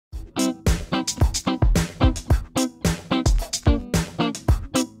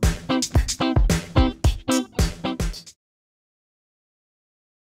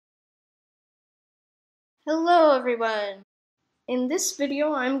Hello everyone! In this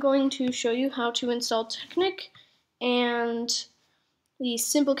video I'm going to show you how to install Technic and the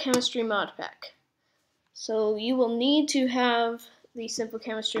Simple Chemistry mod pack. So you will need to have the Simple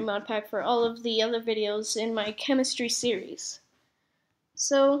Chemistry mod pack for all of the other videos in my chemistry series.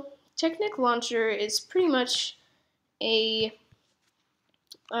 So Technic Launcher is pretty much a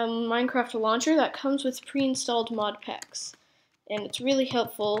Minecraft launcher that comes with pre-installed mod packs, and it's really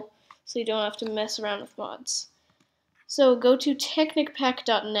helpful so you don't have to mess around with mods. So go to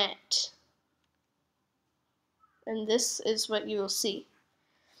technicpack.net, and this is what you will see.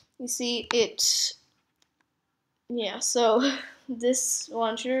 You see so this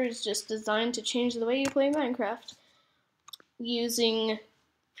launcher is just designed to change the way you play Minecraft using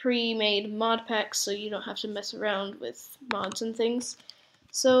pre-made mod packs so you don't have to mess around with mods and things.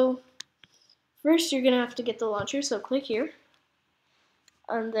 So first you're going to have to get the launcher, so click here,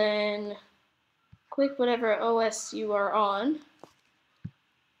 and then click whatever OS you are on,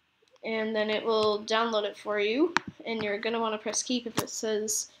 and then it will download it for you, and you're going to want to press keep if it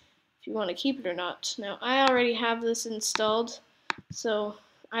says if you want to keep it or not. Now I already have this installed, so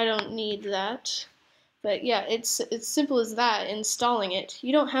I don't need that, but yeah, it's simple as that, installing it.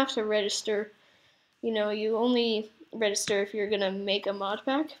 You don't have to register, you only register if you're going to make a mod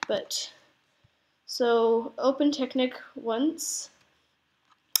pack. But so open Technic once,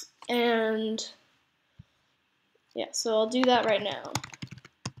 and yeah, so I'll do that right now.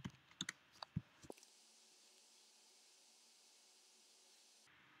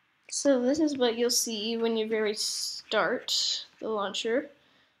 So this is what you'll see when you very start the launcher,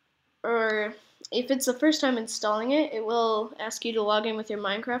 or if it's the first time installing it, it will ask you to log in with your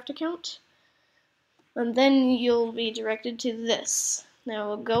Minecraft account, and then you'll be directed to this. Now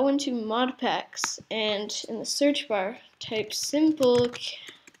we'll go into mod packs, and in the search bar type Simple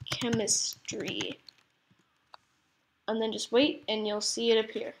Chemistry, and then just wait and you'll see it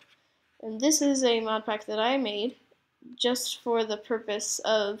appear. And this is a mod pack that I made just for the purpose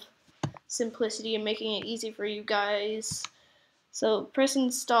of simplicity and making it easy for you guys. So press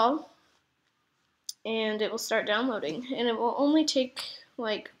install, and it will start downloading, and it will only take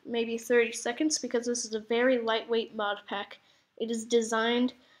like maybe 30 seconds because this is a very lightweight mod pack. It is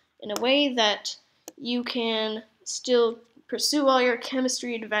designed in a way that you can still pursue all your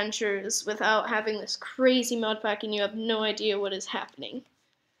chemistry adventures without having this crazy mod pack and you have no idea what is happening.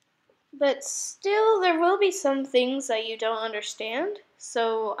 But still, there will be some things that you don't understand,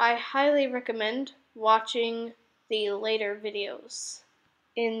 so I highly recommend watching the later videos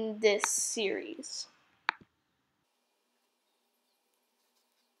in this series.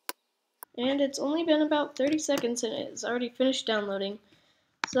 And it's only been about 30 seconds and it is already finished downloading.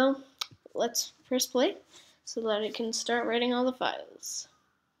 So let's press play so that it can start writing all the files.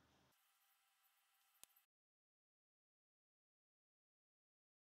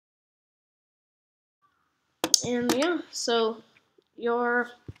 And yeah, so your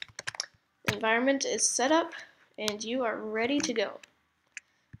environment is set up and you are ready to go.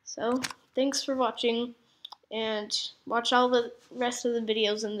 So thanks for watching, and watch all the rest of the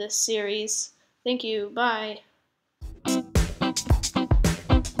videos in this series. Thank you. Bye.